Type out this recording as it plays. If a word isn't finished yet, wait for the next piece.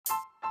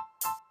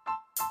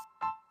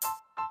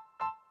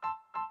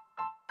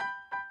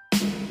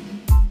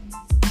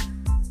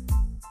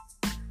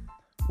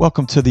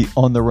Welcome to the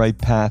On the Right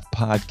Path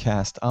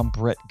podcast. I'm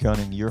Brett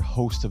Gunning, your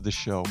host of the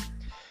show.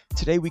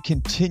 Today we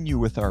continue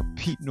with our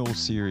Pete Newell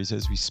series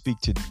as we speak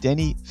to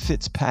Denny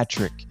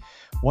Fitzpatrick,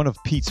 one of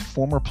Pete's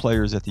former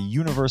players at the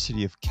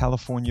University of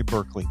California,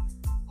 Berkeley.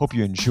 Hope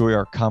you enjoy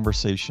our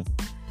conversation.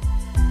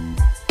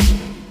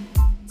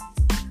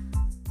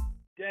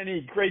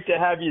 Denny, great to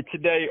have you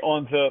today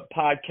on the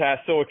podcast.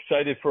 So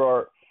excited for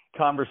our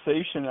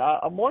conversation.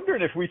 I'm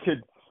wondering if we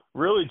could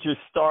really just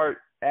start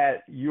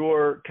at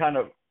your kind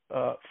of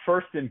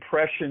first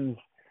impressions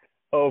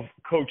of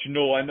Coach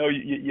Newell. I know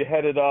you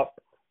headed up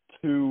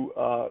to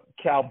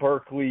Cal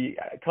Berkeley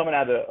coming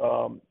out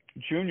of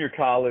junior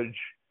college.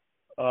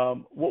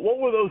 What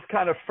were those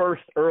kind of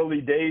first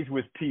early days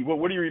with Pete?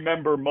 What do you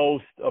remember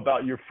most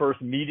about your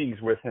first meetings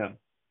with him?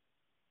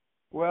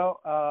 Well,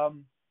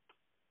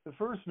 the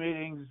first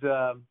meetings,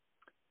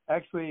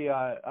 actually,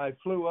 I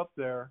flew up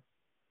there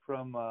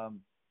from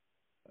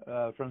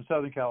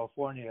Southern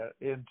California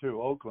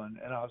into Oakland,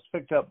 and I was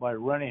picked up by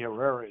Rennie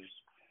Herreras.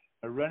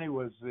 Rennie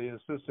was the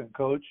assistant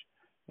coach,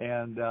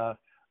 and a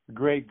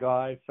great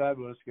guy,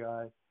 fabulous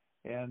guy,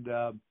 and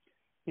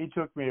he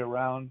took me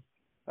around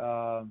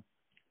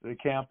the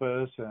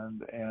campus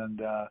and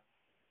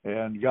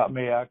got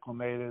me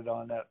acclimated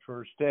on that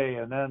first day.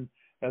 And then,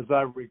 as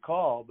I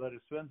recall, but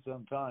it's been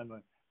some time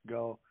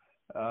ago,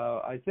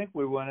 I think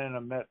we went in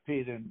and met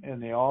Pete in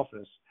the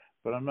office,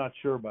 but I'm not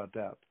sure about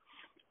that.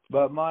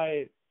 But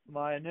my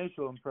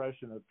initial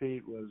impression of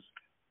Pete was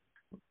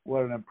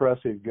what an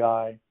impressive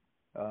guy,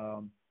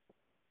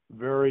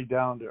 very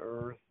down to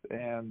earth,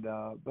 and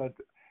but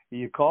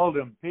you called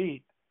him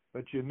Pete,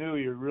 but you knew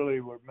you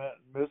really were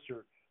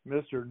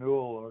Mr. Newell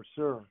or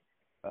Sir.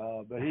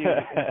 But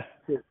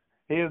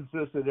he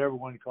insisted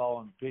everyone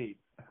call him Pete.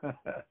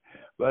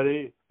 But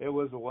it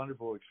was a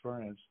wonderful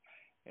experience,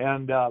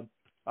 and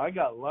I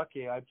got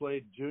lucky. I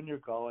played junior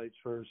college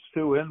for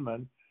Stu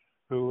Inman,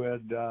 who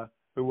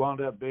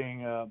wound up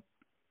being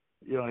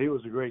he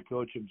was a great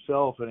coach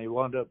himself, and he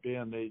wound up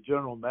being the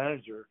general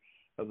manager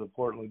of the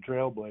Portland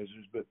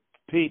Trailblazers. But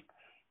Pete,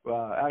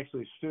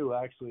 Stu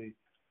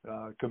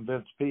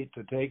convinced Pete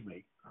to take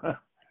me.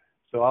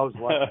 So I was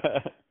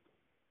lucky.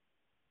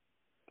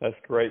 That's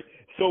great.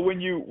 So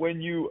when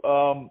you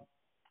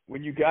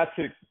got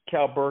to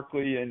Cal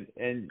Berkeley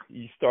and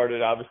you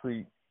started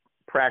obviously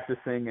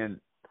practicing and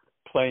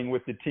playing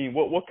with the team,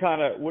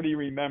 what do you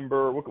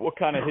remember? What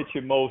kind of hit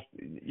you most?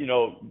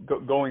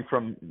 Going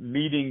from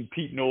meeting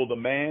Pete Newell, the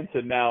man,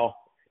 to now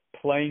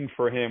playing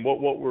for him.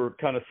 What were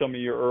kind of some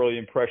of your early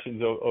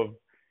impressions of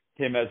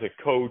him as a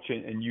coach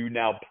and you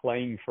now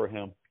playing for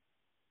him?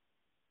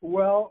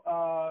 Well,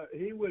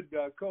 he would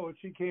coach.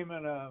 He came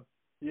in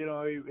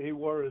he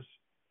wore his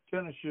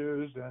tennis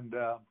shoes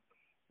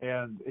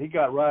and he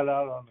got right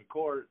out on the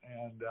court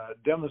and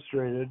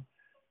demonstrated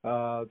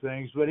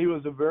things. But he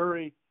was a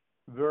very,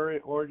 very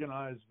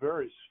organized,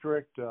 very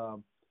strict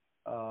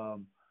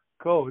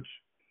coach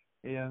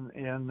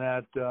in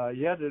that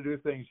you had to do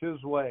things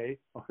his way,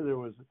 or there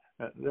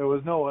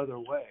was no other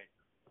way.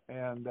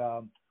 And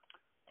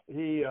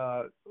he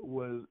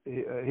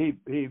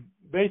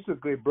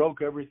basically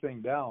broke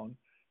everything down,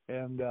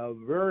 and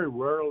very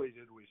rarely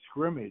did we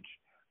scrimmage.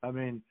 I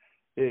mean,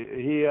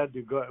 he had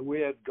to go. We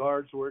had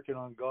guards working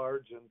on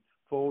guards and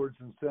forwards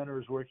and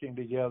centers working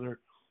together,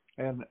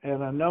 and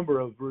a number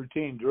of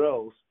routine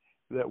drills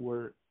that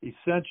were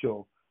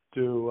essential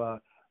to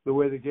the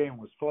way the game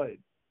was played.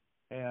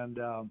 And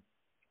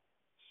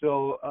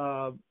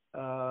so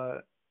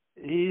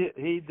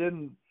he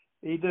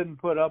didn't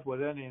put up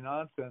with any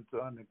nonsense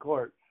on the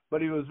court,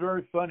 but he was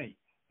very funny.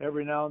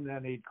 Every now and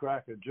then he'd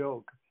crack a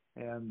joke,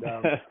 and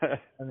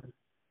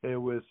it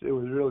was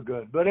real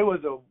good. But it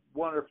was a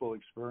wonderful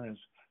experience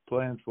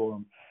playing for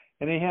him.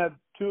 And he had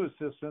two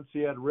assistants. He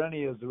had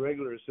Rennie as the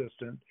regular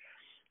assistant,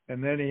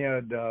 and then he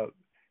had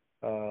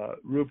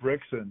Rube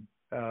Rickson,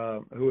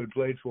 who had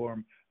played for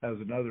him as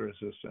another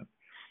assistant.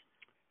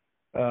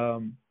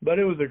 But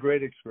it was a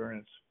great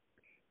experience.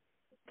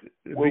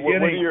 What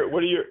are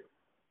your?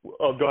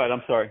 Oh, go ahead.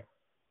 I'm sorry.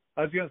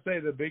 I was going to say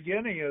the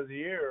beginning of the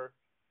year,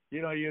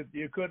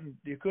 you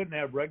couldn't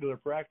have regular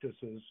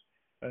practices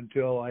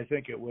until I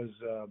think it was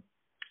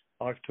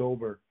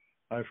October.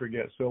 I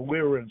forget. So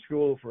we were in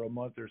school for a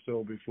month or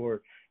so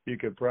before you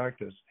could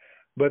practice.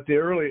 But the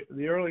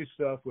early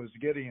stuff was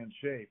getting in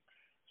shape.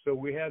 So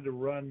we had to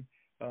run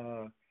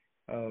a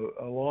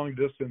long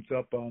distance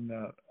up on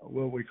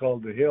what we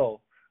called the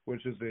hill,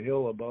 which is the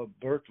hill above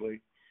Berkeley.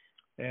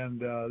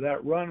 And that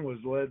run was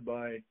led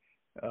by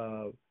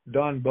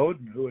Don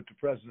Bowden, who at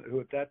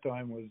that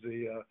time was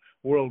the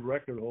world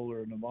record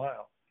holder in the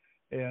mile.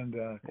 And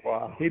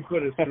wow. He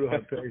put us through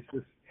our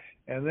paces.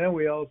 And then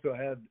we also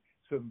had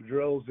some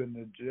drills in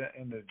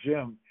the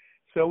gym.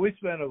 So we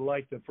spent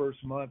the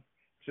first month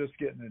just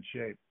getting in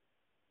shape.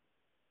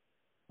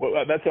 Well,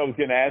 that's what I was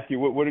going to ask you.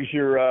 What is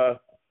your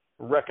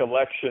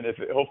recollection,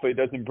 hopefully it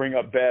doesn't bring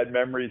up bad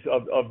memories,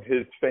 of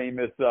his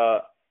famous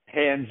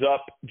hands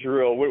up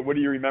drill? What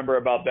do you remember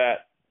about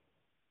that?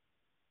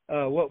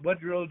 What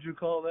drill did you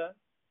call that?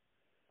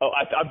 Oh,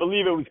 I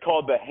believe it was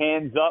called the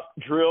hands up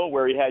drill,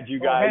 where he had you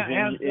guys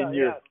in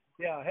your.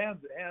 Yeah,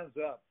 hands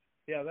up.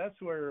 Yeah,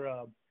 that's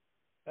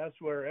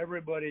where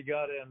everybody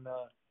got in,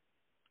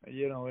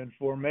 in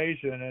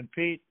formation, and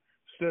Pete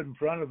stood in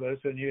front of us,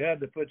 and you had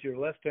to put your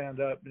left hand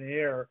up in the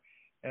air,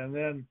 and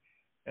then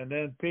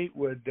Pete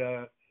would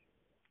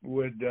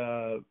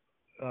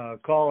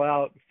call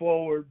out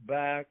forward,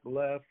 back,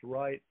 left,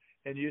 right,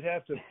 and you'd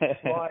have to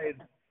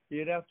slide.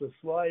 You'd have to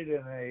slide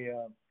in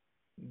a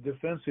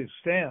defensive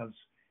stance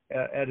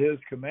at his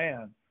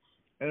command.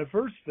 And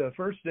the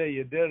first day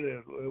you did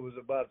it, it was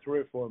about 3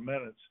 or 4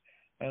 minutes.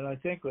 And I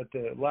think that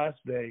the last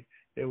day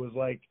it was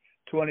like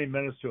 20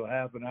 minutes to a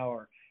half an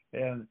hour.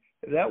 And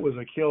that was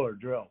a killer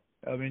drill.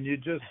 I mean,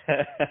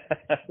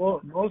 well,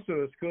 most of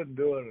us couldn't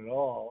do it at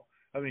all.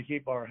 I mean,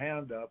 keep our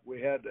hand up. We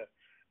had to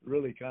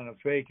really kind of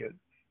fake it.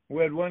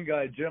 We had one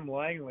guy, Jim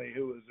Langley,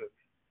 who was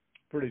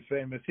pretty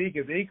famous. He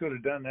could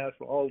have done that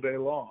for all day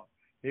long.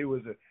 He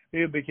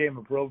became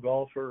a pro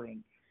golfer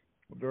and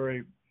a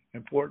very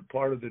important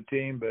part of the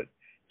team. But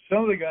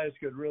some of the guys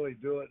could really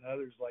do it, and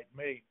others like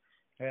me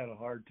had a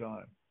hard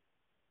time.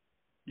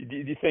 Do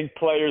you think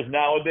players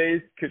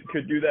nowadays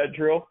could do that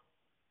drill?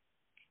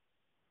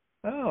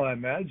 Oh, I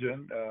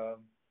imagine.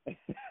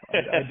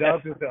 I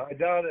doubt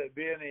it'd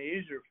be any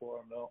easier for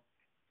them, though.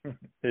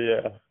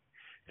 Yeah.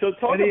 So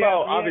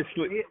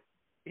obviously.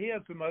 He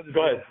had some other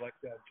drills like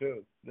that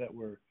too that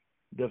were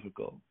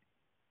difficult.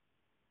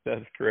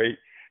 That's great.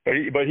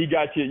 But he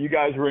got you. You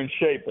guys were in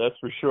shape, that's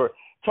for sure.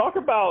 Talk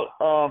about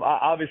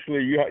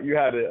obviously you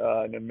had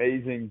an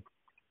amazing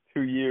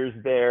 2 years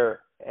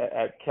there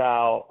at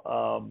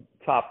Cal,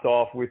 topped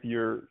off with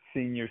your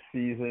senior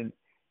season.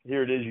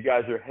 Here it is. You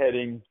guys are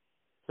heading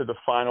to the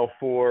Final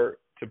Four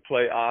to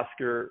play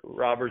Oscar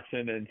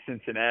Robertson and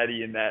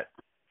Cincinnati in that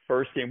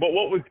first game. What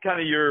was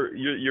kind of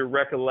your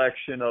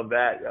recollection of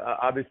that?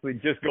 Obviously,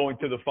 just going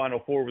to the Final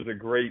Four was a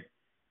great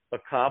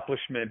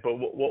accomplishment, but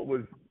what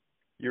was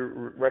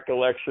your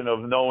recollection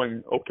of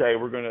knowing, okay,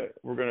 we're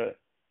gonna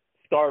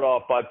start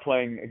off by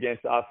playing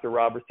against Oscar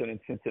Robertson in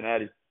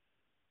Cincinnati?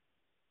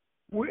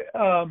 We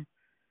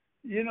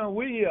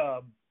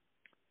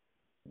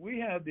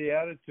had the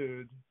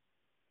attitude.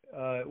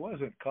 It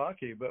wasn't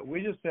cocky, but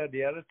we just had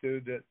the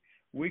attitude that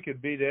we could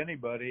beat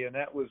anybody, and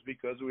that was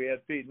because we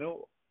had Pete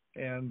Newell.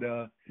 And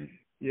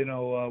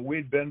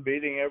we'd been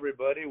beating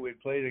everybody. We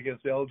played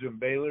against Elgin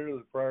Baylor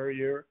the prior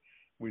year.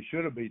 We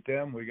should have beat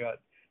them. We got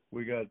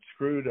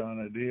screwed on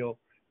a deal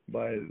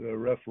by the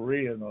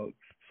referee in the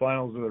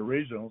finals of the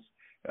regionals.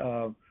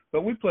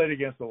 But we played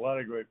against a lot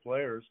of great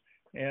players,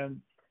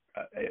 and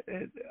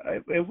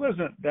it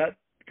wasn't that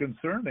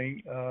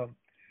concerning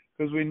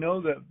because we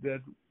know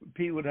that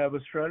Pete would have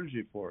a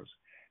strategy for us.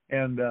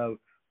 And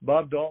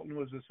Bob Dalton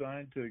was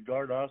assigned to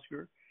guard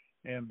Oscar,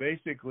 and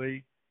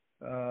basically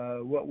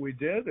what we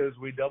did is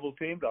we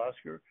double-teamed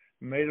Oscar,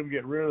 made him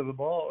get rid of the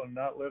ball and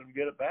not let him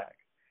get it back.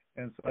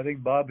 And so I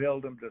think Bob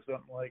held him to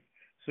something like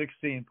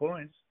 16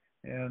 points.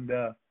 And,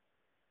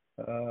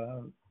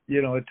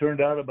 it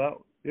turned out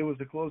it was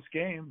a close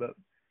game, but,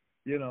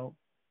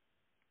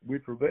 we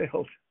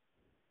prevailed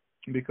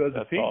because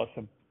of Pete. That's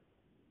awesome.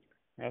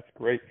 That's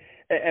great.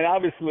 And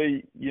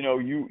obviously,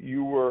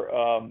 you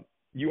were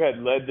you had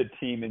led the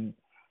team in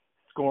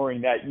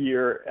scoring that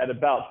year at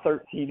about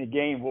 13 a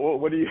game.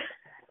 What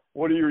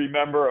do you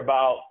remember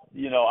about,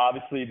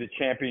 obviously the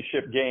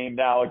championship game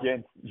now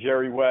against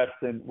Jerry West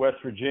and West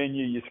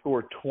Virginia? You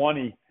scored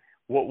 20.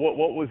 What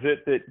was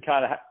it that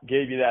kind of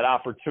gave you that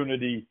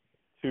opportunity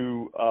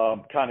to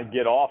kind of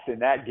get off in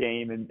that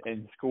game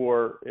and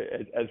score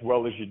as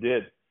well as you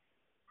did?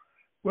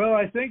 Well,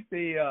 I think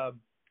the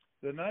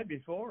night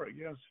before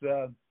against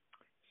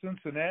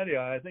Cincinnati,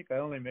 I think I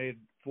only made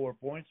 4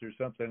 points or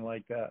something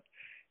like that.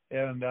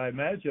 And I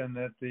imagine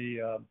that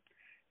the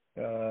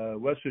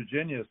West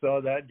Virginia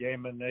saw that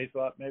game and they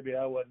thought maybe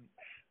I wasn't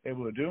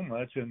able to do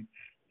much, and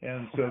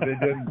so they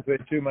didn't pay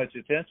too much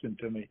attention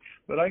to me.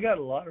 But I got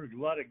a lot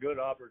of good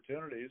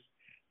opportunities,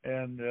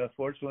 and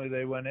fortunately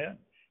they went in.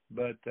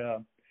 But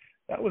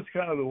that was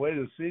kind of the way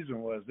the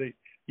season was.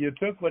 You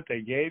took what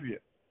they gave you.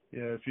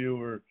 If you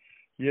were,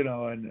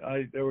 and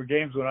there were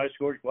games when I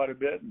scored quite a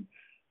bit, and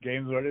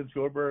games where I didn't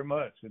score very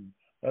much, and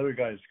other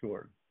guys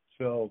scored.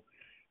 So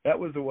that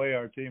was the way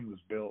our team was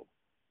built.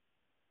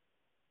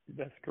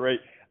 That's great.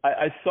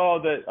 I saw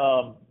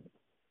that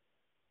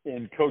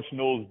in Coach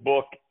Newell's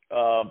book,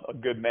 A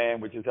Good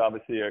Man, which is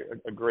obviously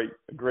a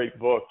great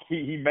book.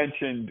 He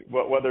mentioned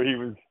whether he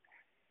was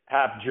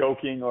half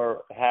joking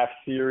or half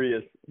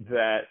serious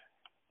that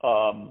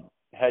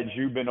had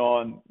you been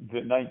on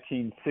the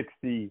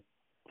 1960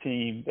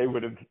 team, they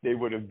would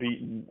have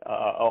beaten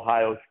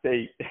Ohio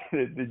State.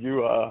 Do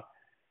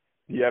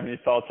you have any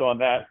thoughts on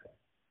that?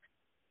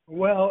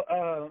 Well,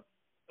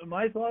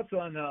 my thoughts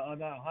on the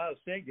Ohio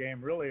State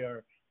game really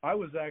are, I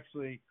was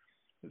actually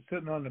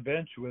sitting on the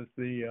bench with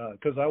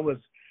because I was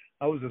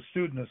a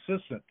student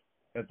assistant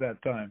at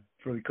that time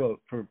for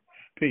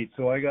Pete,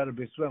 so I got to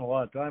spend a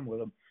lot of time with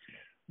him.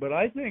 But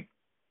I think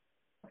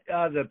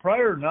the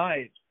prior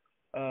night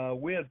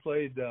we had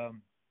played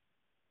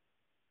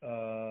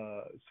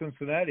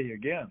Cincinnati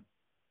again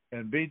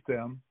and beat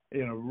them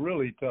in a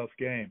really tough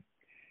game.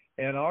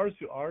 And ours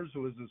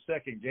was the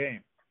second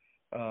game.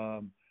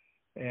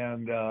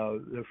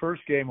 The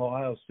first game,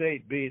 Ohio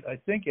State beat, I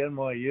think,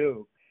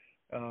 NYU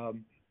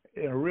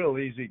in a real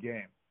easy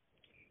game.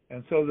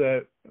 And so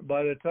that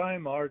by the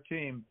time our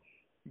team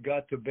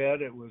got to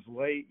bed, it was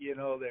late. You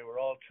know, they were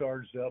all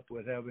charged up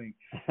with having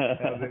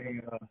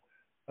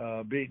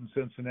beaten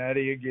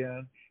Cincinnati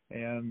again,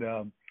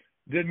 and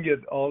didn't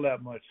get all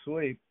that much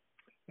sleep.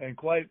 And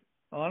quite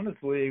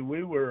honestly,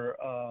 we were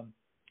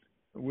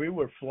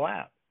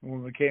flat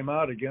when we came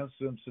out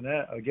against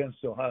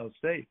against Ohio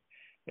State,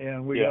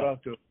 and we got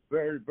off to a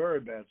very, very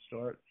bad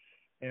start,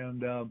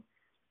 and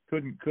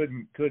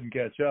couldn't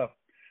catch up.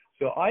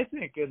 So I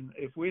think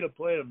if we'd have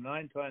played them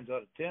 9 times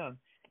out of 10,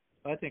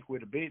 I think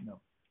we'd have beaten them.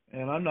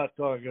 And I'm not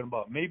talking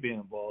about me being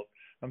involved.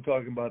 I'm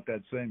talking about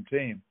that same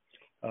team,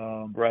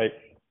 right,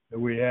 that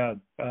we had.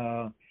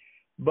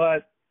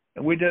 But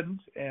we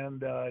didn't,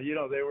 and you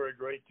know, they were a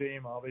great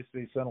team.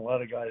 Obviously, sent a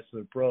lot of guys to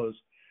the pros.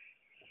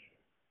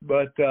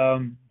 But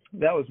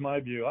that was my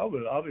view. I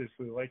would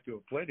obviously like to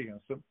have played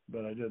against them,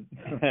 but I didn't.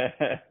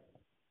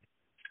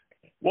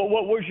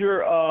 What was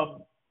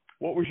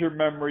your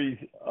memories?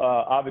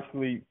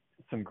 Obviously,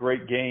 some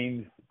great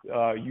games.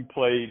 You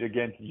played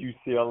against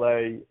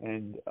UCLA,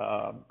 and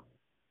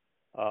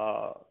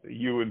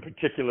you in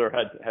particular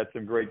had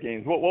some great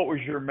games. What was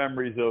your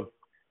memories of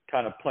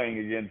kind of playing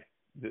against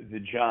the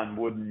John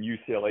Wooden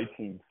UCLA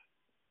teams?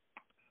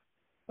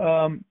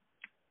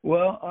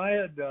 Well, I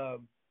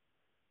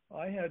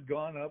had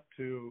gone up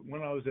to,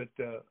 when I was at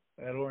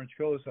Orange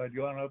Coast, I'd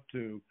gone up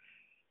to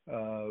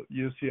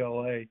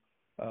UCLA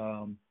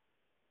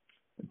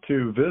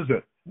to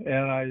visit,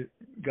 and I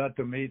got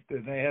to meet,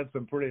 and they had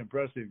some pretty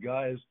impressive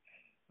guys.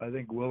 I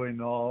think Willie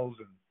Knowles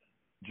and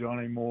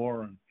Johnny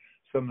Moore and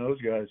some of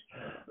those guys.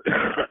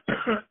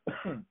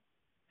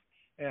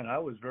 And I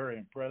was very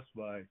impressed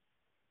by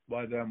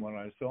them when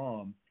I saw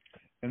them.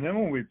 And then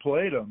when we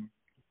played them,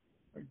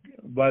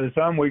 by the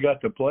time we got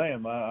to play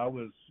them, I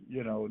was,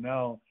 you know,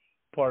 now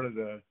part of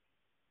the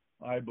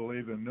I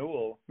Believe in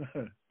Newell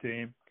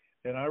team,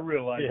 and I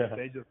realized that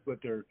they just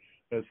put their,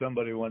 as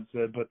somebody once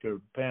said, put their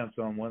pants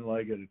on one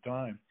leg at a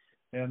time.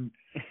 And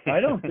I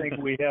don't think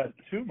we had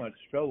too much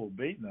trouble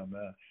beating them.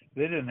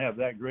 They didn't have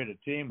that great a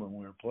team when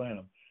we were playing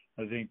them.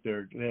 I think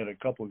they had a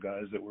couple of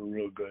guys that were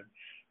real good.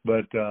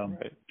 But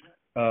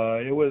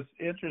it was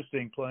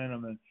interesting playing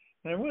them. And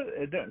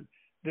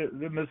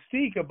the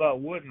mystique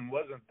about Wooden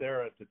wasn't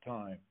there at the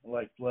time,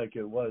 like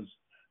it was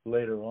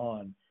later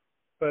on.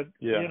 But,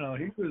 you know,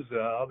 he was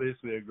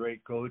obviously a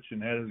great coach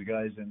and had his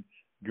guys in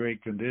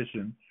great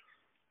condition.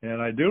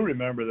 And I do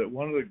remember that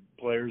one of the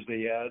players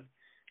they had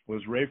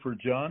was Rayford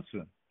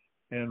Johnson.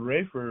 And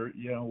Rayford,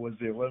 you know, was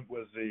the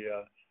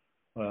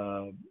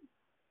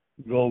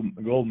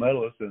gold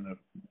medalist in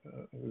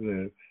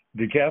the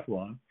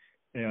decathlon.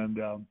 And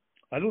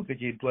I don't think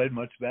he'd played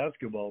much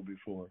basketball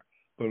before,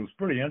 but it was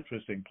pretty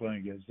interesting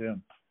playing against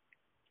him.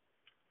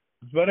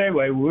 But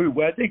anyway,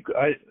 I think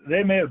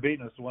they may have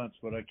beaten us once,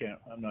 but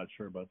I'm not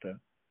sure about that.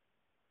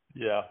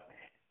 Yeah.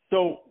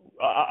 So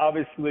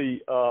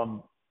obviously,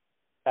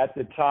 at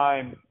the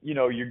time, you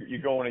know, you're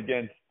going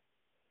against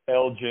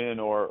Elgin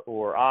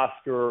or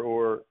Oscar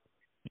or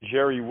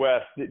Jerry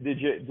West. Did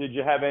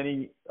you have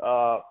any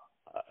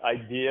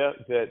idea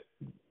that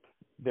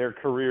their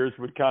careers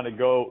would kind of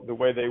go the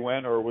way they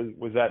went, or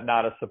was that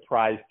not a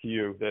surprise to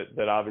you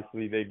that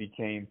obviously they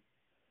became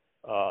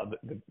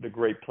the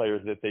great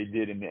players that they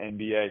did in the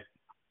NBA?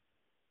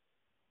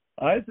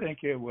 I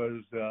think it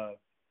was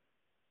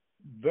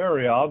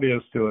very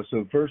obvious to us.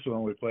 The first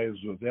one we played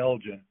was with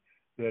Elgin,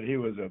 that he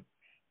was a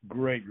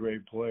great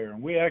player.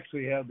 And we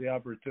actually had the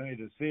opportunity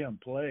to see him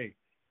play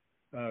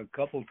a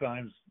couple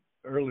times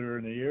earlier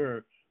in the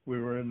year. We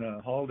were in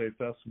the Holiday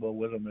Festival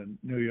with him in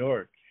New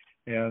York.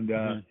 And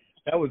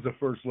that was the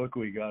first look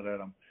we got at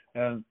him.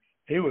 And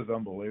he was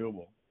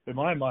unbelievable. In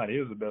my mind, he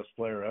was the best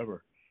player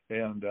ever.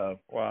 And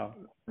wow.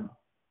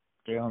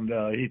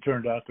 And he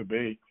turned out to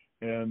be.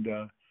 And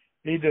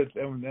he did.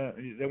 And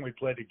then we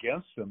played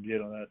against him, you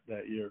know,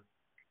 that year.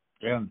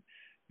 And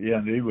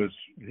he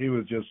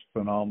was just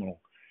phenomenal.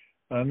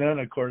 And then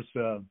of course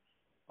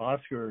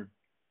Oscar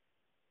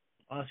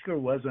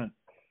wasn't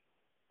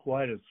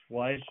quite as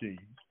flashy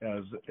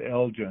as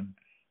Elgin,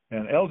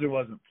 and Elgin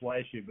wasn't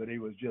flashy, but he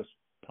was just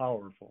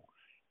powerful.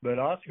 But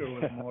Oscar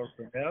was more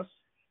finesse,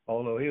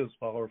 although he was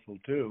powerful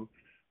too.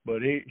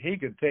 But he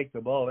could take the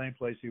ball any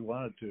place he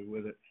wanted to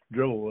with it,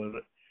 dribble with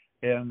it.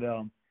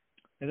 And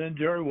then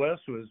Jerry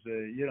West was,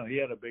 you know, he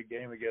had a big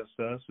game against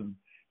us,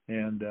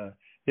 and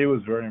he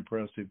was very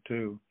impressive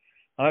too.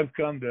 I've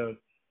come to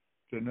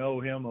know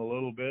him a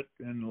little bit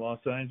in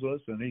Los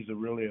Angeles, and he's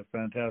really a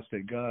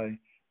fantastic guy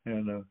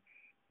and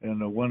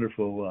a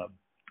wonderful.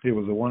 He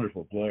was a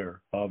wonderful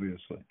player,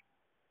 obviously.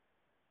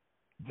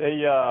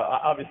 They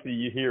obviously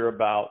you hear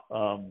about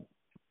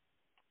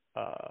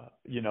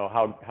you know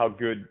how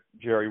good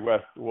Jerry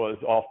West was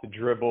off the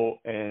dribble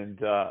and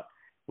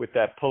with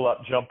that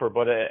pull-up jumper.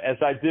 But as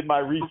I did my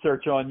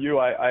research on you,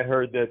 I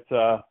heard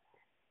that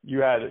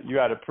you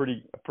had a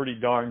pretty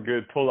darn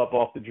good pull-up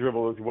off the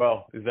dribble as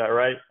well. Is that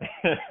right?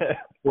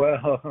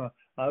 Well,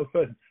 I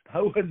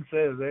wouldn't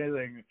say it's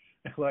anything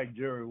like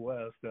Jerry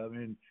West. I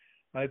mean,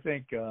 I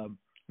think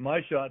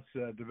my shots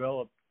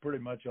developed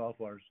pretty much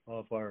off our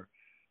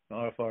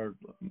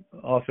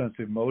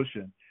offensive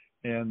motion,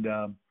 and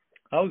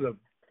I was a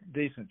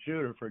decent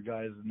shooter for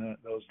guys in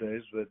those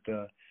days, but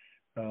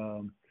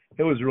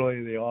it was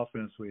really the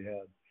offense we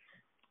had.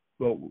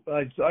 But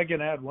I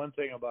can add one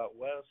thing about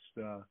West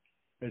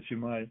that you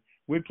might.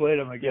 We played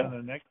him again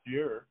the next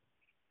year,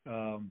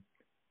 and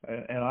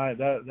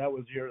that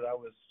was the year that I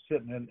was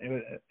sitting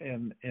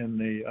in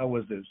the I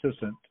was the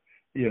assistant,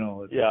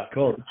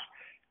 coach,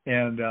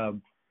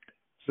 and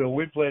so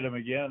we played him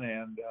again,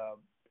 and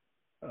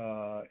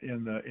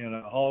in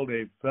a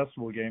holiday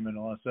festival game in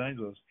Los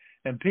Angeles,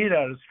 and Pete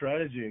had a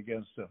strategy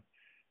against him,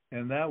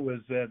 and that was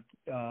that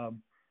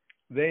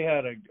they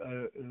had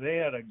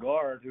a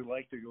guard who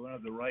liked to go into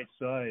the right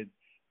side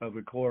of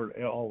the court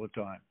all the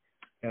time,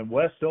 and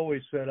West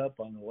always set up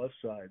on the left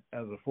side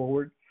as a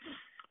forward.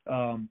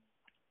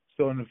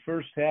 So in the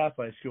first half,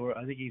 I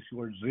think he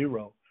scored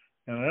 0,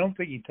 and I don't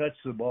think he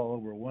touched the ball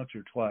over once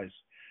or twice,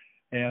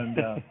 and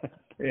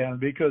and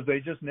because they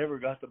just never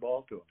got the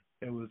ball to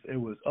him. It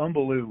was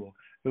unbelievable.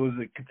 It was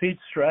a complete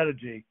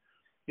strategy.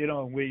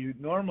 We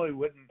normally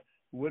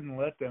wouldn't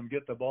let them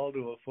get the ball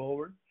to a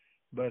forward,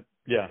 but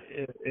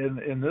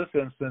in this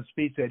instance,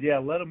 Pete said,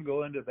 let them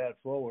go into that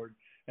forward,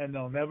 and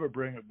they'll never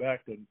bring it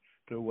back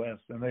to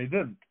West, and they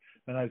didn't.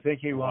 And I think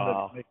he wanted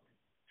to make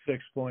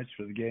 6 points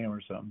for the game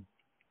or something.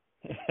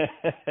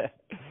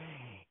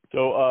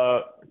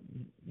 So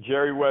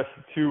Jerry West's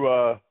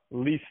two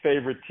least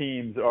favorite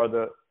teams are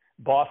the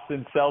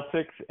Boston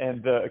Celtics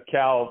and the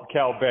Cal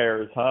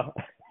Bears, huh?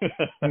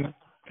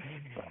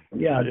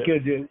 Yeah,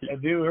 good.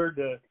 Have you heard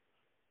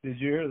did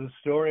you hear the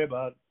story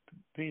about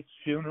Pete's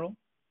funeral?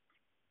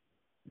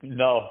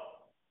 No.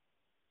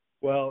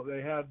 Well,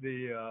 they had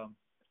the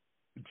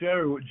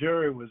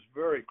Jerry was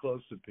very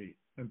close to Pete,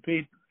 and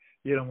Pete,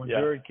 when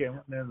Jerry came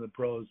in the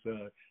pros,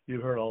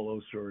 you've heard all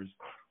those stories.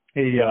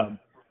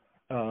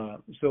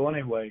 So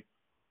anyway,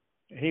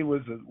 he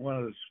was one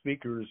of the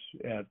speakers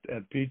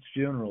at Pete's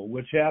funeral,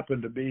 which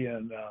happened to be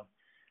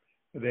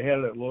they had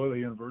it at Loyola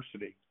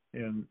University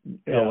in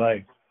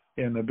L.A.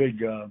 in the big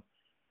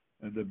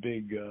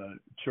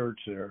church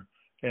there,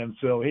 and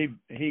so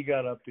he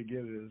got up to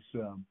give his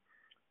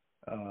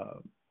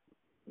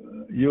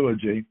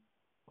eulogy,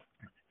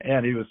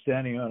 and he was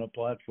standing on a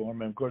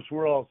platform, and of course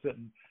we're all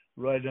sitting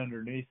right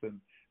underneath him,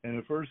 and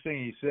the first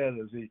thing he said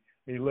is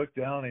he looked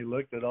down, he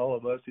looked at all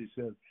of us, he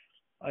said,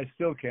 "I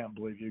still can't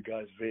believe you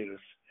guys beat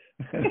us."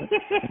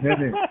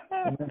 and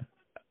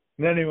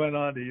then he went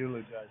on to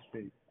eulogize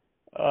Pete.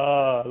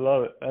 I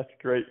love it. That's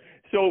great.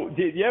 So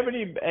did you have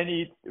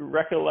any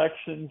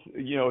recollections,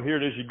 here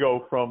as you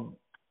go from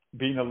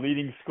being a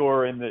leading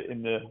scorer in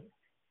the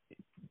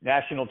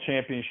national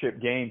championship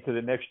game to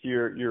the next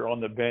year you're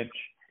on the bench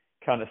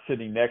kind of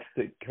sitting next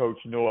to Coach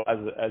Newell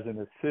as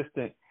an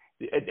assistant?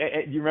 Do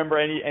you remember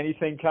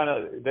anything kind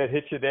of that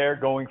hit you there,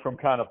 going from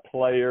kind of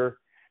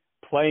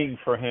playing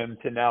for him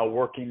to now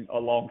working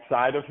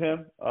alongside of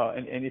him?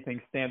 And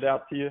anything stand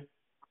out to you?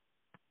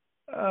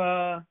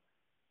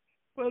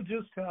 Well,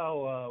 just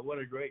how what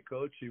a great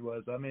coach he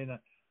was. I mean,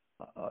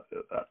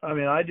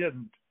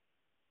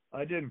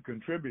 I didn't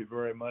contribute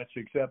very much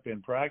except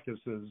in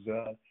practices.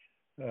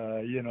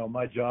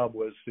 My job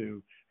was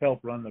to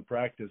help run the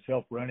practice,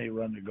 help Rennie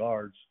run the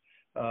guards.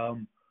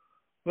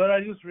 But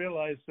I just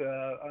realized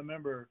I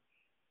remember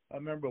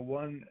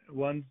one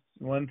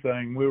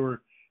thing. We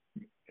were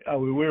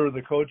in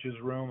the coach's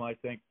room, I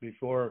think,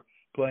 before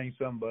playing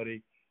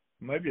somebody.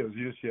 Maybe it was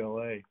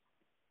UCLA,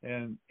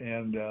 and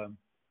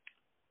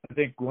I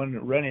think when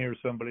Rennie or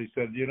somebody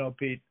said,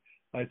 Pete,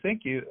 I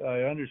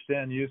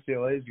understand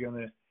UCLA is going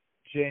to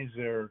change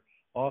their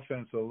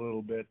offense a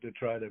little bit to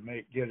try to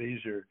get it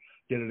easier,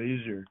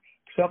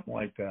 something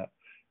like that.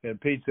 And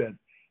Pete said,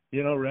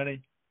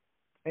 Rennie,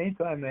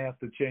 anytime they have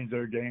to change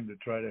their game to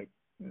try to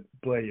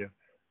play you,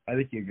 I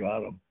think you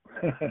got them.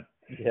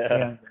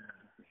 And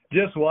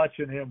just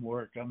watching him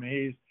work, I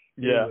mean,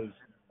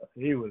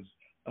 he was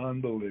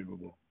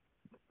unbelievable.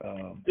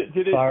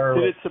 Did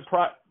it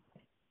surprise?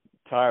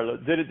 Tyler,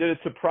 did it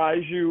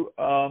surprise you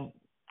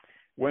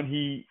when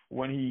he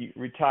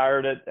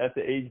retired at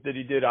the age that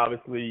he did?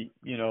 Obviously,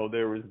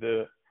 there was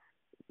the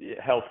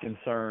health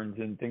concerns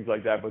and things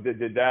like that. But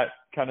did that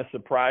kind of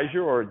surprise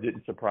you, or it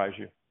didn't surprise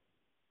you?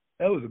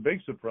 That was a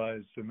big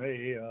surprise to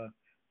me.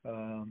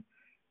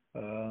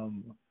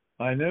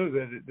 I knew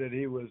that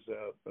he was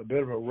a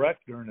bit of a wreck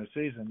during the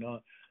season.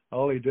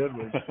 All he did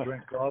was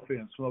drink coffee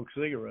and smoke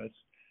cigarettes,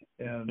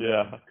 and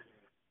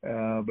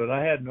but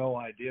I had no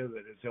idea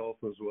that his health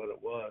was what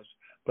it was.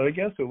 But I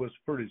guess it was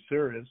pretty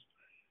serious,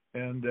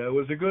 and it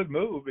was a good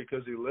move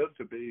because he lived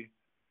to be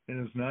in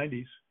his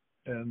 90s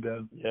and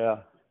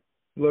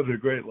lived a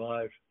great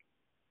life.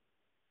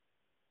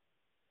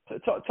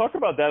 Talk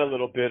about that a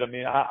little bit. I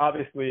mean,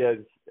 obviously, as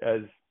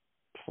as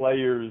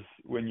players,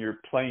 when you're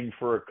playing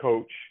for a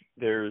coach,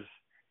 there's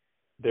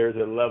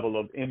a level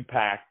of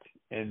impact,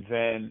 and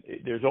then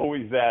there's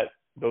always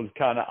those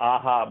kind of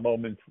aha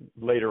moments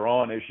later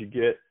on as you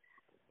get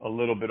a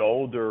little bit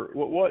older.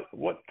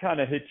 What kind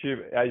of hit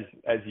you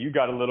as you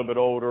got a little bit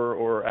older,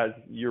 or as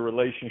your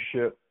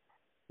relationship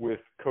with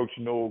Coach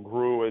Newell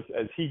grew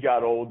as he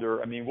got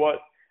older? I mean,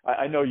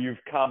 I know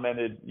you've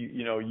commented,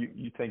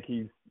 you think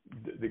he's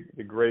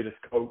the greatest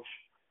coach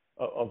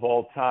of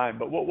all time,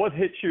 but what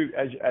hit you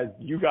as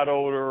you got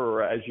older,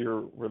 or as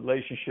your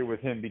relationship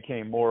with him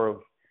became more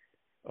of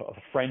a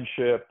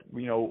friendship?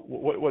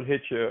 What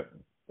hit you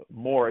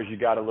more as you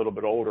got a little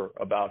bit older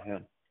about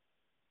him?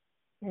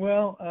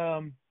 Well,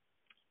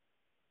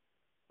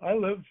 I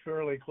lived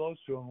fairly close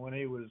to him when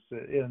he was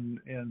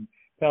in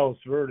Palos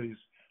Verdes,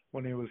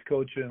 when he was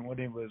coaching, when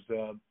he was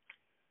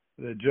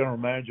the general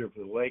manager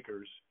for the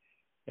Lakers,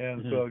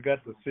 and so I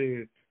got to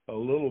see a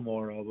little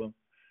more of him.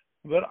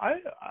 But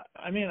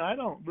I mean, I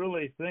don't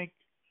really think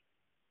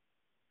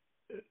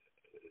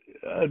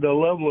the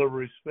level of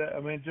respect. I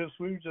mean,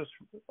 we just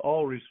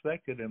all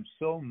respected him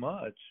so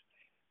much,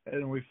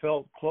 and we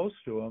felt close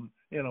to him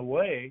in a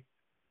way,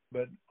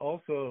 but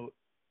also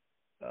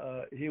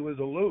he was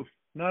aloof.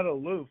 Not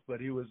aloof, but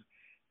he was,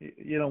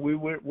 we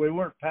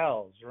weren't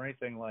pals or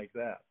anything like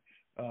that.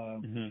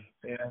 And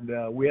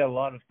we had a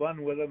lot of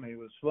fun with him. He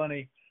was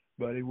funny,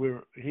 but he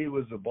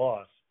was the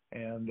boss.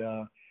 And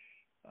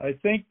I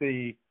think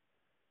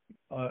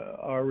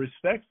our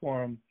respect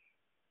for him,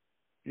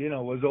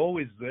 was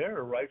always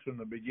there right from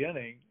the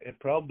beginning. It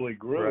probably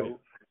grew,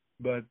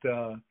 right.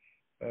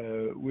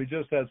 But we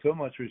just had so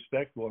much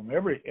respect for him.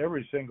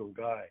 Every single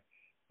guy,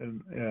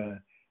 and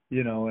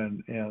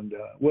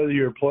whether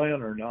you're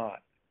playing or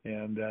not.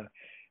 And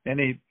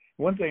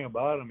one thing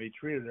about him, he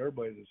treated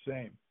everybody the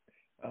same.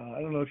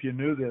 I don't know if you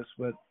knew this,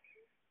 but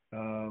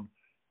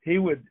he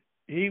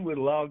would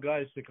allow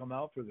guys to come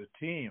out for the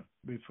team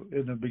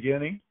in the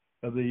beginning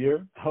of the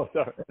year. Oh,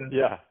 sorry.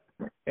 Yeah.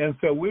 And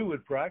so we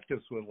would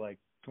practice with like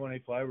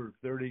 25 or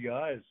 30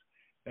 guys,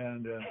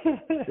 and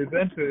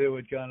eventually it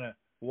would kind of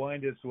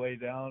wind its way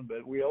down.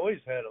 But we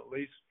always had at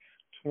least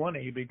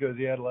 20, because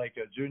he had like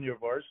a junior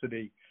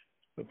varsity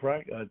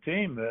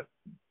team that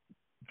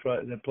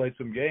played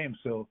some games.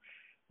 So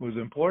it was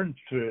important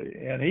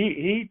and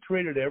he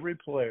treated every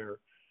player.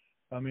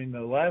 I mean,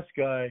 the last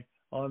guy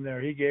on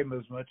there, he gave him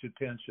as much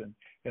attention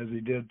as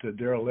he did to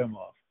Daryl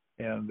Imhoff.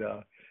 And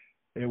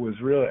it was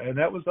really, and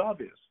that was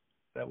obvious.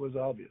 That was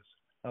obvious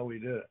how he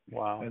did it.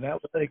 Wow. And I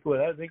think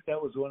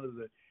that was one of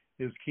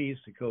his keys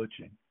to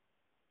coaching.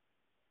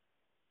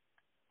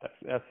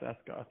 That's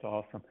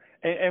awesome.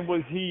 And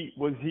was he?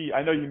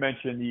 I know you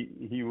mentioned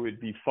he would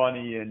be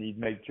funny and he'd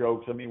make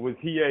jokes. I mean, was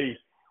he a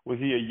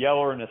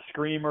yeller and a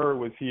screamer?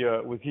 Was he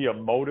a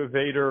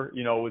motivator?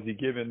 Was he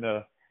giving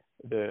the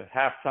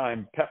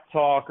halftime pep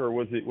talk, or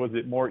was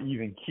it more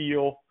even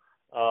keel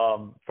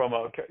from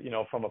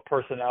a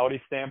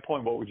personality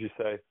standpoint? What would you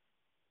say?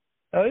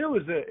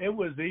 It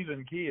was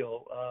even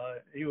keel.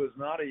 He was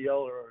not a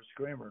yeller or a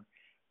screamer,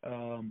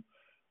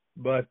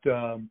 but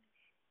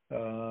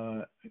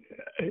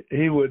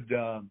he would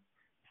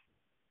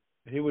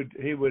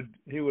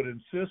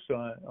insist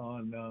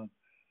on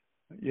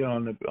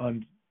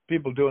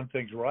people doing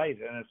things right,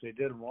 and if they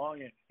did them wrong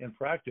in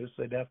practice,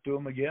 they'd have to do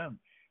them again.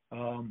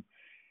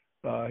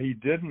 He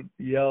didn't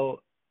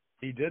yell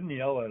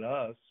at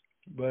us,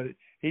 but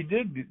he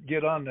did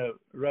get on the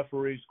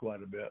referees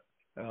quite a bit,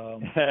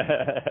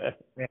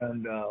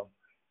 and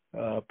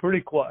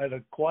pretty quiet, in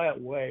a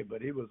quiet way.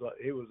 But he was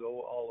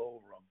all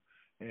over them,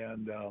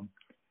 and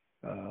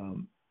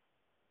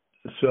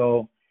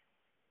so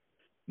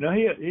no,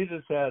 he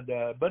just had,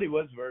 but he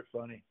was very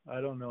funny.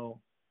 I don't know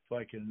if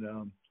I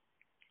can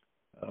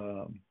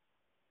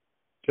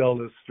tell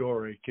this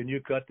story. Can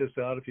you cut this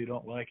out if you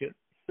don't like it?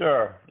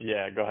 Sure.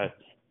 Yeah, go ahead.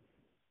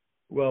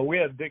 Well, we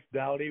had Dick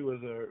Dowdy was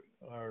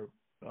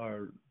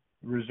our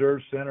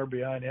reserve center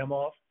behind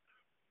Imhoff,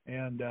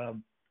 and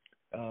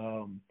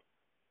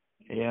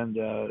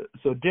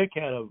so Dick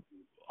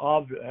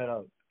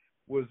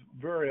was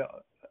very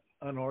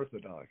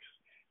unorthodox,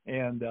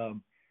 and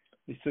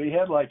so he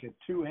had like a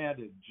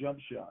two-handed jump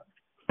shot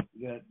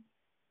that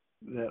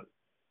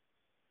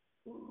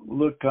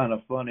looked kind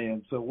of funny.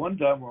 And so one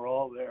time we're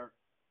all there,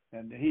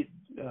 and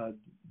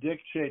Dick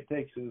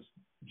takes his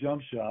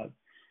jump shot,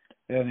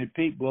 and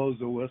Pete blows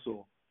the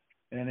whistle,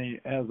 and he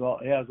has all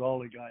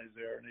the guys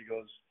there, and he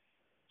goes,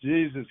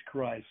 "Jesus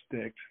Christ,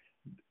 Dick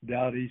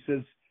Dowdy," he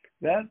says,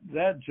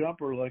 that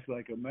jumper looks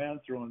like a man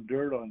throwing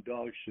dirt on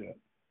dog shit.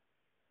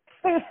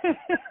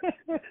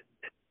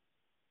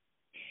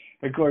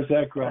 Of course,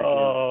 that cracked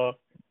him.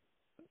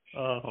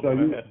 So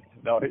man.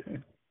 No,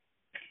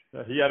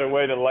 he had a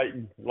way to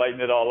lighten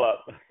it all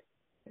up.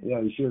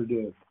 Yeah, he sure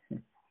did.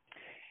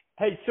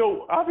 Hey,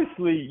 so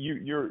obviously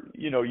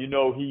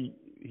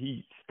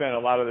he spent a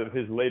lot of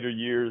his later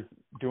years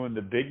doing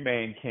the big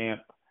man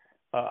camp.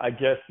 I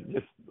guess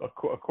just a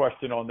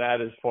question on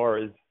that, as far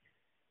as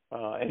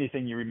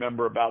anything you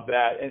remember about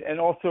that, and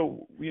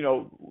also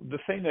the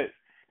thing that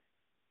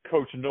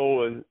Coach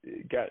Newell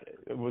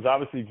was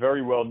obviously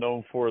very well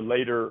known for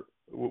later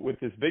with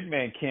this big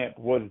man camp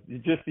was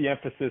just the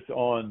emphasis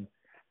on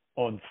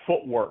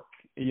footwork,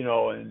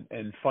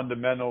 and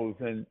fundamentals.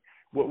 And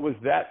what was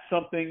that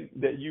something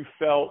that you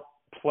felt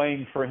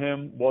playing for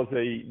him was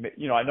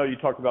I know you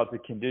talked about the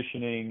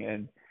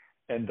conditioning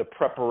and the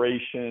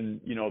preparation,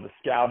 the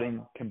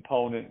scouting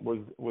component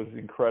was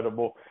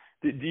incredible.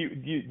 Did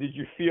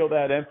you feel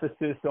that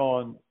emphasis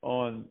on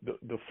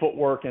the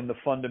footwork and the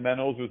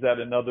fundamentals? Was that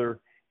another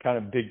kind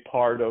of big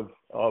part of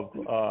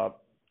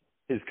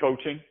his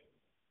coaching?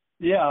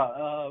 Yeah,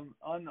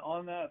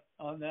 on that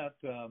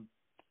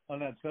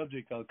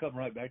subject, I'll come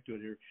right back to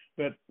it here.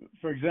 But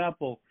for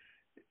example,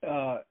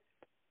 a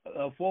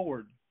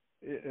forward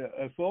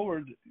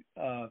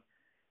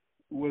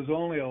was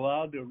only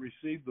allowed to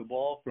receive the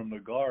ball from the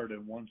guard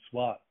in one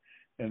spot,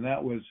 and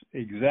that was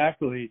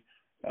exactly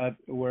at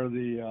where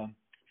the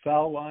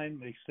foul line,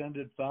 the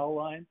extended foul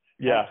line.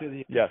 Yeah.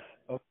 Yes.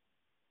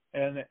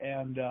 And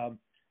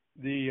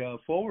the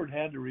forward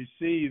had to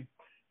receive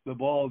the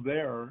ball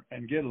there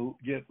and get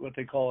what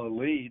they call a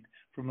lead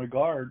from the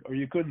guard, or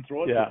you couldn't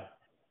throw it. Yeah.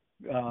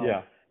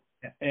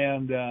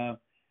 And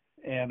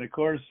of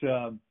course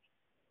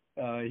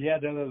he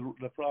had to have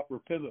the proper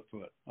pivot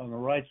foot. On the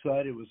right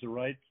side it was the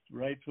right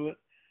foot,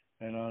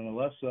 and on the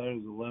left side it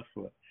was the left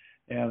foot.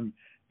 And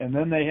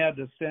then they had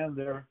to stand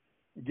there,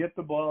 get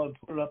the ball and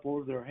put it up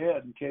over their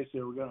head in case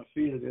they were going to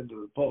feed it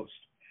into the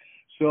post.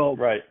 So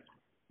right.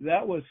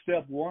 That was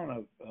step one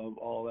of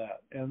all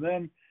that. And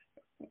then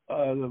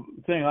the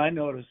thing I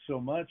noticed so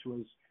much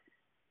was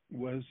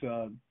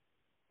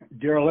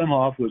Darrell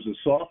Imhoff was a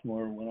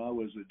sophomore when I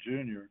was a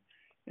junior,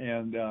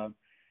 and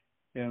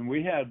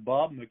we had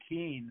Bob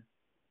McKean,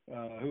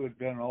 who had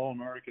been an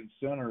All-American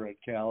center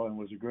at Cal and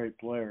was a great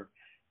player.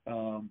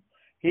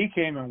 He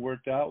came and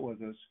worked out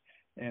with us,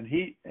 and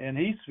he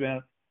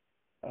spent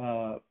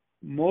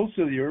most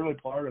of the early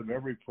part of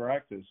every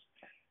practice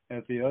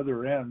at the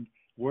other end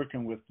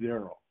working with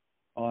Darrell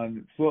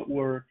on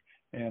footwork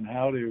and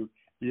how to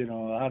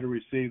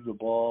receive the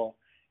ball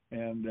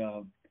and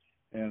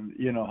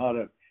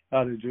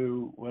how to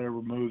do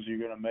whatever moves you're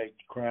going to make,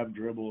 crab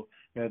dribble,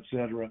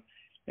 etc.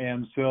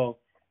 And so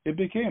it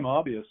became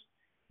obvious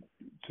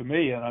to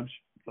me, and I'm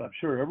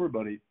sure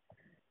everybody,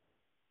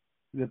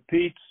 that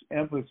Pete's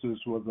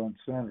emphasis was on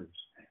centers.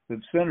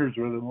 That centers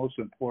were the most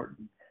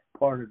important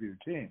part of your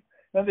team,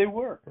 and they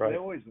were. Right. They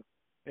always were.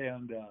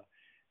 And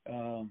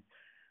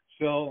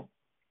so,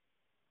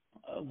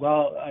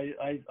 well,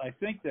 I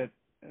think that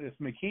if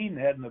McKean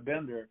hadn't have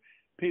been there,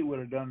 Pete would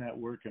have done that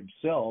work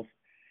himself,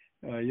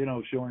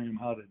 showing him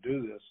how to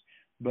do this.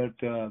 But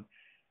of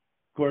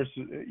course,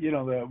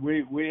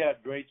 we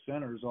had great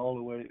centers all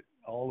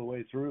the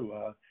way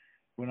through.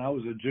 When I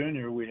was a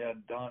junior, we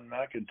had Don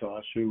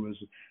McIntosh, who was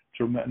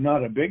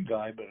not a big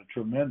guy, but a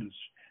tremendous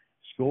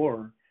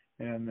scorer,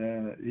 and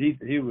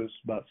he was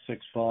about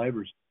 6'5"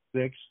 or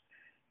 6'6",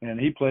 and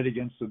he played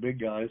against the big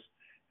guys.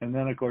 And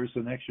then, of course,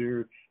 the next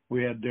year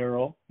we had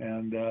Darrell,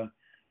 and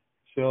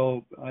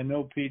so I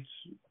know Pete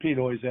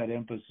always had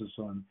emphasis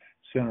on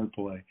center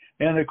play,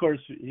 and of course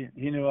he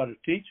knew how to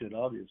teach it,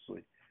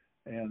 obviously,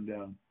 and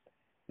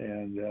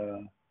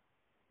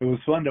it was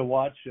fun to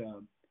watch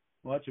him.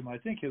 I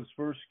think his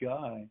first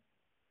guy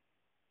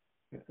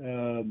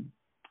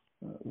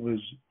was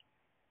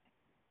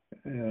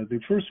the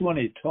first one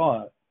he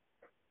taught.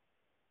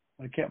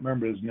 I can't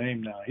remember his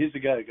name now. He's the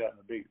guy that got in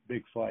a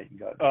big fight and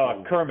got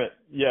Kermit.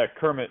 Yeah,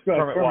 Kermit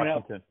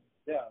Washington.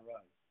 Yeah,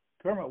 right.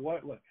 Kermit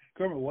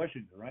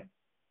Washington, right?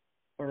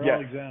 Or yes,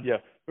 Alexander.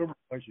 Yes. Kermit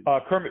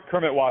Washington.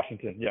 Kermit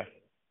Washington. Yes.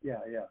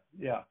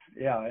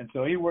 Yeah. And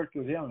so he worked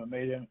with him and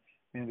made him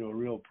into a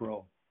real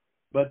pro.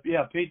 But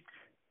yeah, Pete,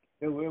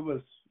 it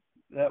was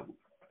that.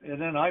 And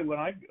then I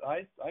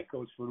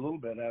coached for a little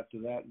bit after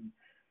that, and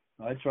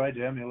I tried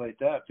to emulate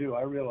that too.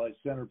 I realized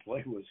center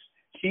play was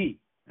key.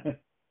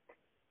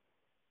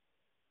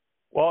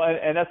 Well,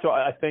 and that's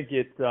why I think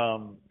it's,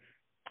 I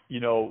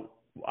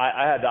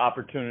had the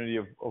opportunity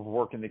of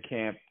working the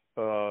camp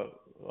a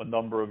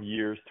number of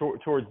years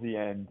towards the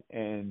end,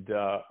 and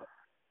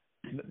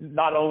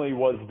not only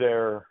was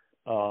there,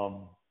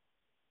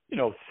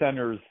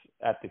 centers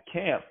at the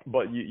camp,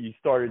 but you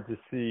started to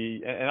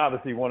see, and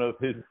obviously one of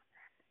his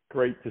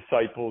great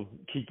disciples,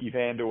 Kiki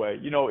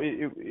Vandeweghe,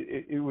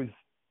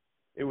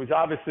 it was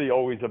obviously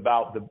always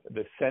about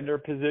the center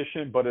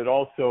position, but it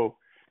also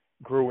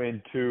grew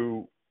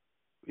into,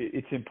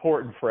 it's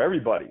important for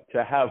everybody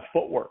to have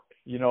footwork,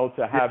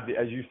 to have,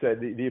 as you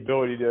said, the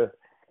ability to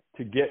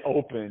get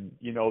open,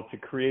 to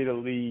create a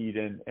lead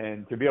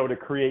and to be able to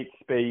create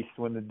space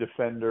when the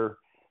defender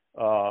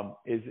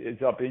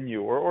is up in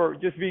you, or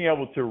just being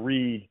able to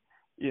read.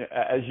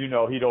 As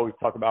he'd always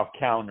talk about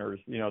counters.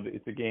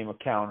 It's a game of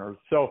counters.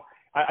 So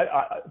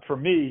for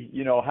me,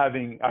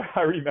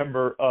 I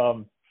remember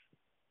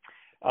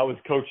I was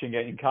coaching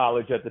in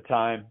college at the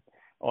time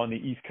on the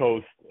East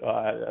Coast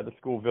at the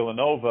school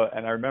Villanova,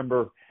 and I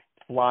remember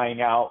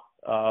flying out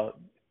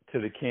to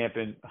the camp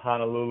in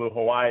Honolulu,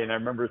 Hawaii, and I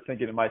remember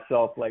thinking to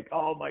myself, like,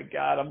 oh my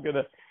God, I'm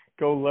gonna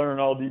go learn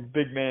all these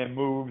big man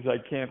moves. I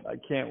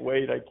can't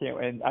wait.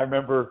 And I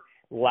remember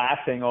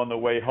laughing on the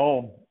way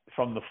home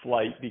from the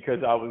flight because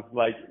I was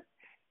like,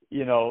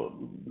 you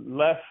know,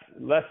 less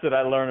did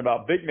I learn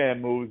about big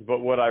man moves, but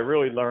what I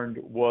really learned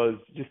was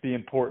just the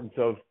importance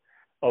of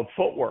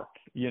footwork.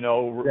 You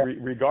know,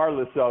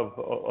 regardless of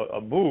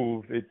a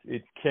move,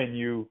 it's can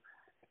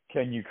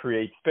you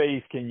create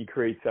space? Can you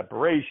create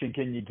separation?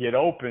 Can you get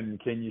open?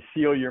 Can you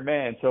seal your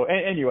man? So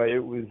anyway,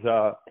 it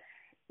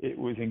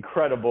was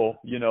incredible,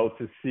 you know,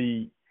 to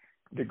see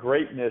the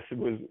greatness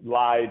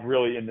lied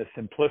really in the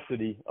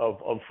simplicity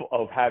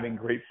of having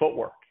great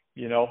footwork,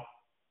 you know?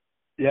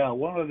 Yeah.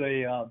 One of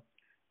the,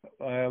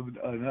 I have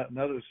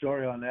another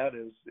story on that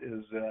is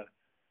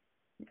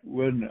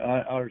when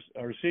our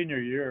senior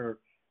year,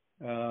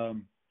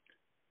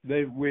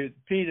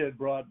 Pete had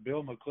brought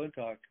Bill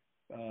McClintock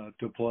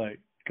to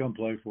come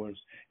play for us.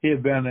 He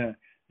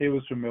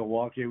was from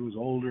Milwaukee. He was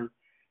older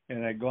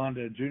and had gone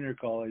to junior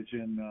college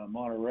in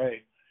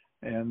Monterey,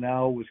 and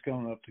now was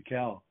coming up to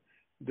Cal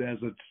as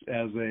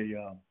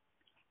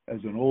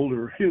an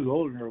older. He was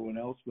older than everyone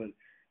else, but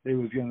he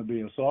was going to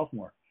be a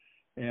sophomore,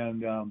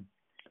 and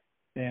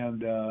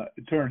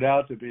it turned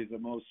out to be the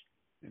most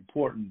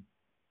important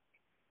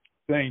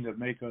thing to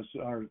make us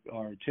our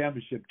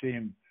championship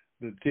team,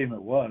 the team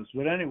it was.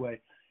 But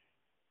anyway,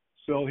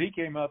 so he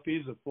came up.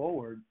 He's a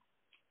forward,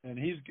 and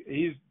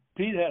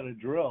Pete had a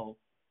drill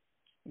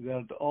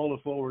that all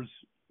the forwards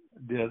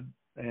did,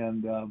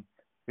 and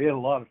we had a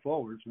lot of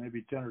forwards,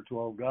 maybe 10 or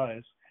 12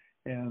 guys,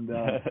 and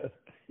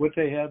what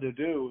they had to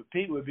do,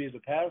 Pete would be the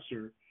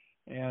passer,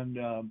 and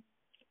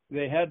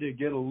they had to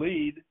get a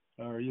lead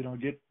or, you know,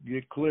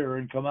 get clear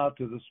and come out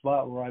to the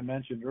spot where I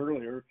mentioned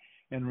earlier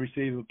and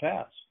receive a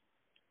pass.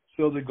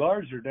 So the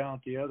guards are down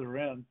at the other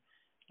end,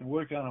 and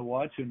we're kind of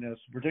watching this,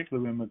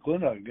 particularly when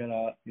McClintock got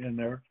out in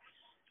there,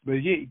 but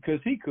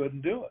because he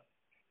couldn't do it.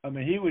 I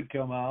mean, he would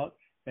come out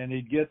and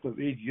he'd get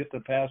the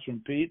pass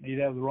from Pete, and he'd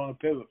have the wrong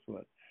pivot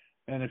foot.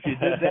 And if you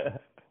did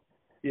that,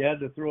 you had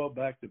to throw it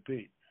back to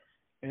Pete.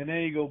 And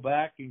then he'd go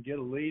back and get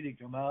a lead. He'd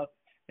come out,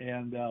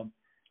 and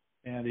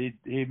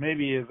he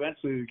maybe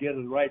eventually would get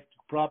the right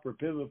proper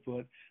pivot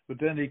foot, but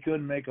then he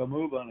couldn't make a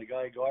move on the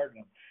guy guarding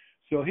him.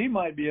 So he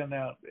might be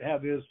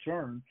have his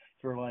turn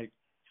for like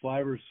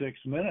 5 or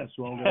 6 minutes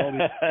while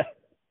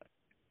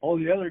all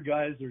the other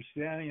guys are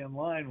standing in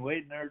line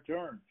waiting their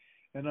turn.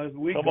 And as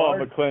we come on,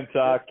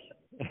 McClintock.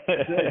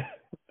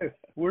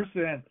 We're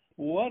saying,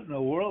 what in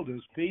the world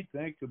does Pete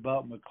think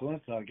about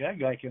McClintock? That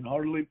guy can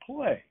hardly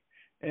play.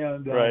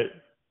 And right.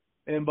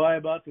 And by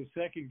about the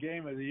second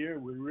game of the year,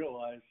 we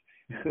realized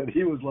that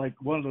he was like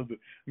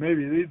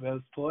maybe the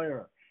best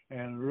player,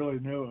 and really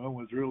knew and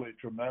was really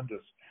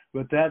tremendous.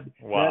 But that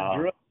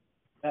drill,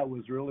 that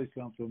was really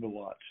something to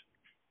watch.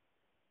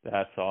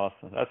 That's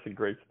awesome. That's a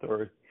great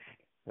story.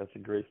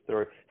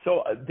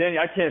 So, Denny,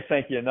 I can't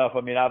thank you enough.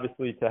 I mean,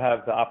 obviously, to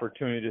have the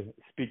opportunity to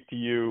speak to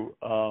you,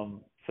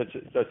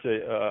 such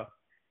a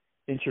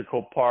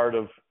integral part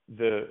of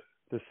the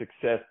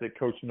success that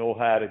Coach Newell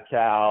had at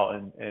Cal,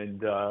 and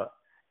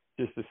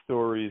just the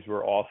stories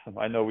were awesome.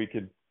 I know we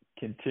could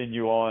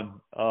continue on,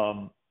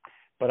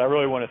 but I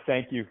really want to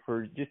thank you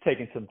for just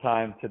taking some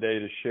time today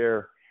to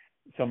share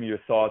some of your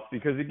thoughts,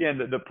 because again,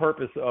 the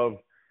purpose of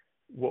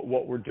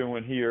what we're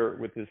doing here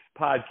with this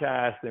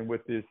podcast and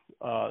with this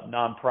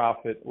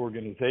nonprofit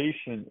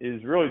organization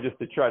is really just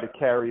to try to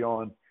carry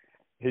on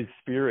his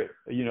spirit,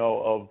 you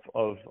know,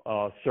 of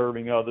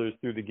serving others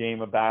through the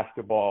game of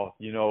basketball,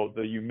 you know,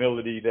 the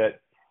humility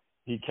that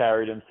he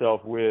carried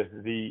himself with,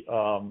 the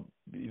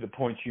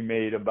points you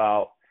made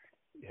about,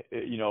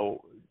 you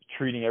know,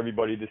 treating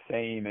everybody the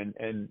same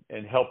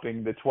and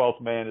helping the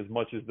 12th man as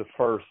much as the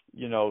first,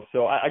 you know.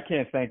 So I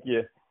can't thank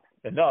you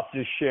enough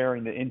just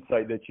sharing the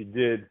insight that you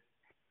did,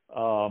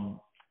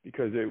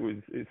 because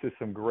it's just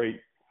some great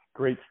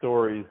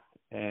stories,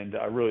 and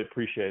I really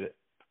appreciate it.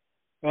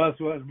 Well,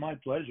 it was my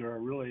pleasure. I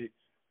really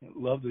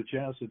love the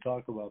chance to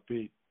talk about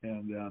Pete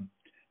and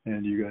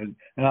you guys,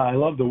 and I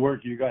love the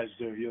work you guys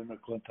do, you and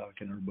McClintock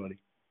and everybody.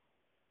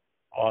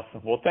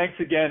 Awesome. Well, thanks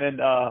again, and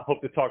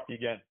hope to talk to you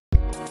again.